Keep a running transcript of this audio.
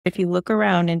If you look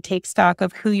around and take stock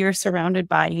of who you're surrounded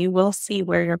by, you will see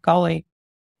where you're going.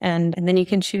 And then you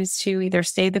can choose to either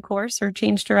stay the course or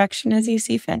change direction as you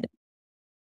see fit.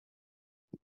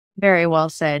 Very well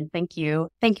said. Thank you.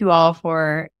 Thank you all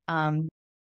for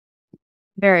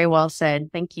very well said.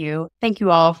 Thank you. Thank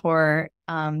you all for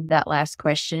that last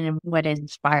question and what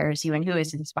inspires you and who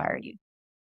has inspired you.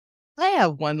 I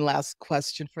have one last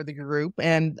question for the group,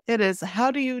 and it is, how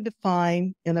do you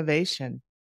define innovation?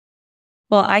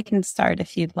 Well, I can start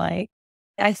if you'd like.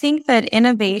 I think that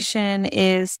innovation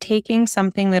is taking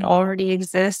something that already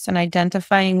exists and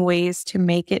identifying ways to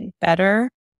make it better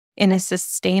in a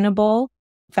sustainable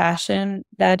fashion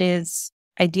that is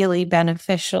ideally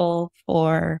beneficial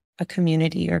for a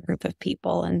community or group of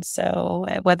people. And so,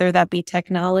 whether that be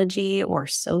technology or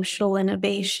social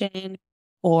innovation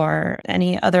or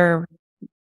any other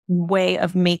way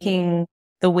of making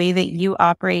the way that you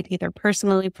operate, either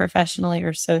personally, professionally,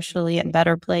 or socially, a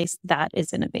better place, that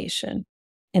is innovation,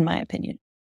 in my opinion.